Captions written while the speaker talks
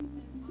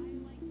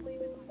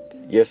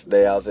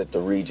Yesterday I was at the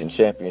region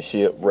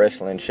championship,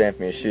 wrestling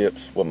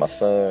championships with my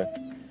son.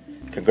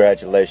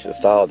 Congratulations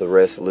to all the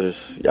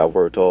wrestlers. Y'all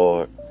worked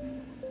hard.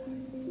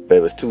 But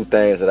it was two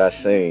things that I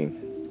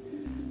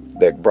seen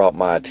that brought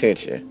my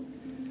attention.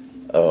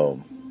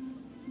 And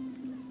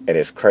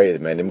it's crazy,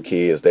 man. Them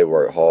kids, they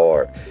work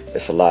hard.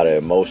 It's a lot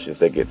of emotions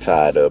that get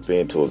tied up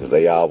into it because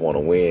they all want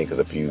to win. Because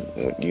if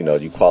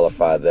you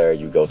qualify there,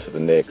 you go to the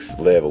next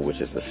level,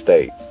 which is the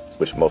state,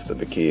 which most of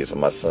the kids in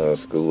my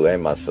son's school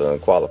and my son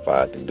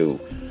qualified to do.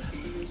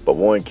 But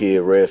one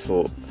kid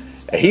wrestled,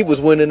 and he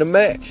was winning the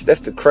match.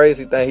 That's the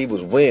crazy thing. He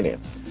was winning.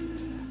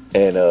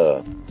 And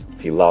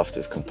he lost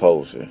his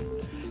composure.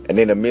 And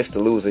in the midst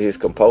of losing his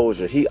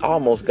composure, he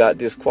almost got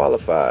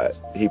disqualified.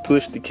 He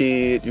pushed the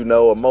kid,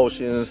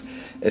 emotions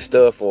and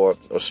stuff are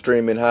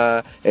streaming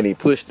high. And he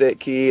pushed that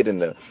kid,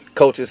 and the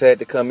coaches had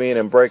to come in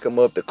and break him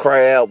up. The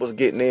crowd was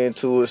getting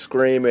into it,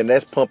 screaming.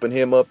 That's pumping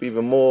him up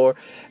even more.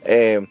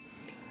 And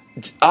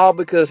all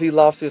because he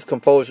lost his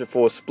composure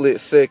for a split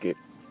second,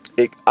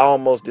 it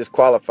almost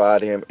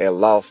disqualified him and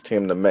lost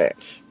him the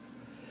match.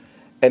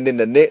 And then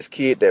the next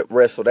kid that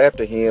wrestled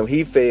after him,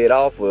 he fed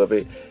off of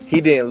it.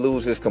 He didn't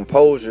lose his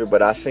composure,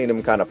 but I seen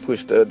him kind of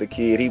push the other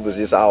kid. He was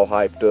just all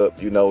hyped up,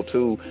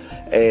 too.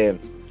 And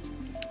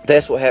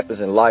that's what happens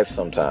in life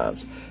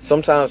sometimes.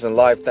 Sometimes in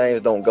life,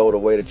 things don't go the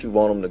way that you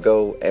want them to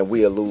go, and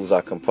we'll lose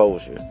our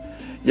composure.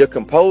 Your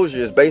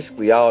composure is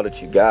basically all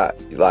that you got.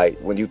 Like,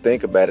 when you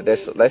think about it,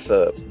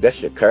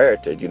 that's your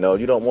character. You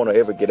don't want to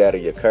ever get out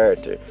of your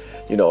character.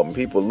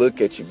 People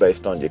look at you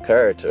based on your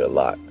character a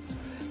lot.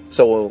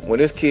 So when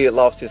this kid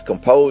lost his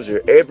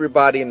composure,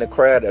 everybody in the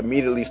crowd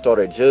immediately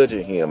started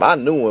judging him. I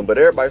knew him, but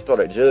everybody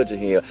started judging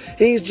him.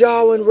 He's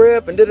jawing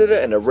ref and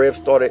da-da-da. And the ref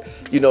started,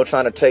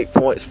 trying to take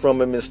points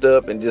from him and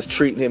stuff and just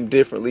treating him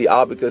differently,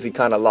 all because he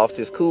kind of lost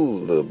his cool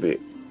a little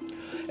bit.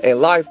 In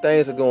life,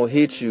 things are going to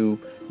hit you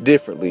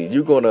differently.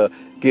 You're going to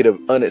get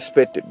an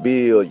unexpected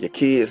bill. Your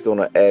kid's going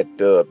to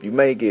act up. You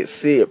may get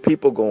sick.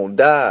 People going to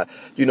die.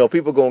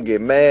 People going to get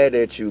mad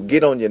at you,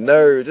 get on your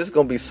nerves. There's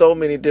going to be so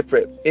many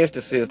different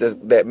instances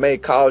that may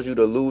cause you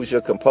to lose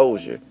your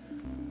composure.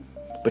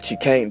 But you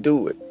can't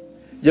do it.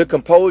 Your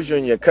composure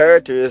and your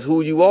character is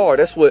who you are.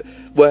 That's what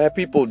have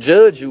people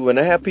judge you, and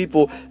have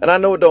people, and I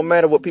know it don't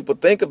matter what people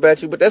think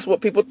about you, but that's what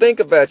people think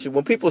about you.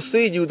 When people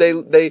see you,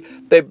 they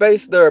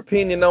base their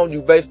opinion on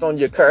you based on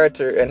your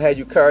character and how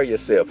you carry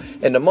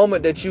yourself. And the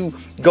moment that you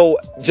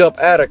jump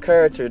out of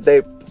character,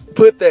 they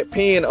put that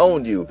pin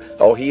on you.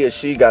 Oh, he or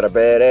she got a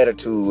bad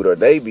attitude, or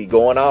they be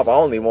going off. I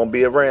only want to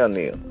be around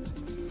them.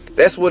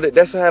 That's what it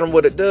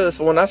does.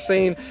 So when I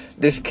seen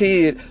this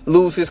kid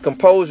lose his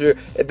composure,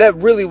 that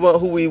really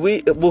wasn't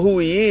who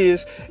he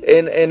is,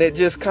 and it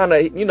just kind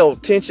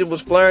of, tension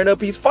was flaring up.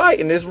 He's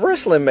fighting this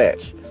wrestling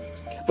match,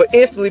 but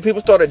instantly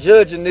people started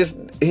judging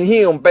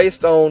him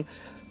based on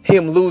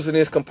him losing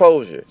his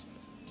composure.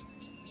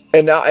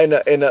 And now, and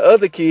the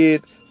other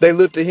kid, they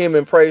looked at him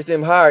and praised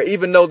him higher,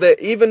 even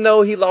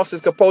though he lost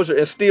his composure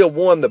and still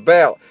won the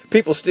bout.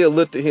 People still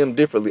looked at him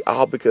differently,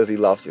 all because he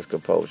lost his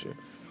composure.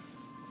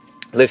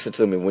 Listen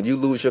to me, when you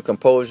lose your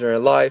composure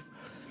in life,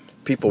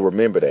 people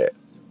remember that.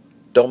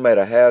 Don't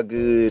matter how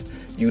good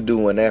you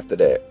doing after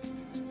that.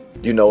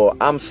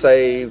 I'm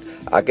saved.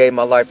 I gave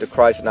my life to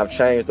Christ, and I've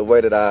changed the way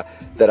that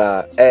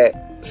I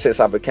act since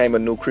I became a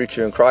new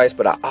creature in Christ.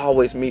 But I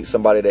always meet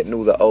somebody that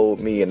knew the old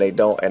me, and they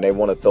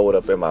want to throw it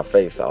up in my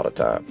face all the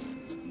time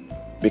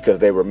because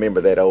they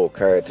remember that old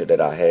character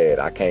that I had.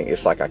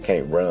 It's like I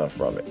can't run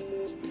from it.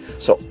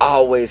 So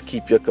always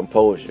keep your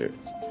composure.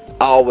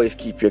 Always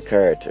keep your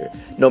character.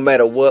 No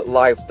matter what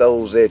life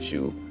throws at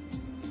you,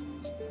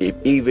 if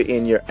even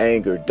in your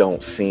anger,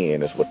 don't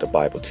sin, is what the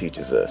Bible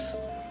teaches us.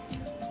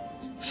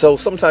 So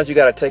sometimes you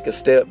got to take a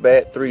step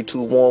back. 3,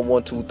 2, 1,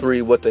 1, 2,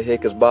 3. What the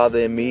heck is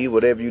bothering me?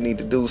 Whatever you need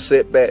to do,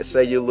 sit back,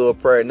 say your little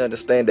prayer, and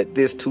understand that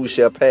this too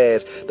shall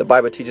pass. The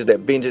Bible teaches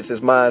that vengeance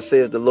is mine,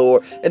 says the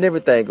Lord, and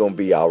everything gonna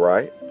be all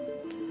right.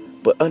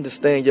 But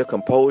understand your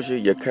composure,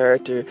 your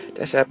character.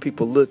 That's how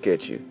people look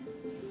at you.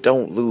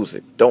 Don't lose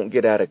it. Don't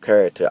get out of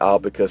character all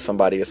because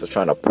somebody else is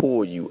trying to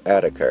pull you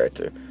out of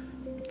character.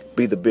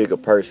 Be the bigger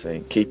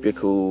person. Keep your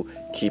cool.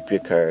 Keep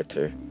your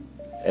character.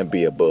 And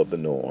be above the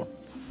norm.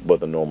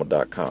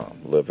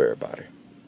 AboveTheNormal.com. Love everybody.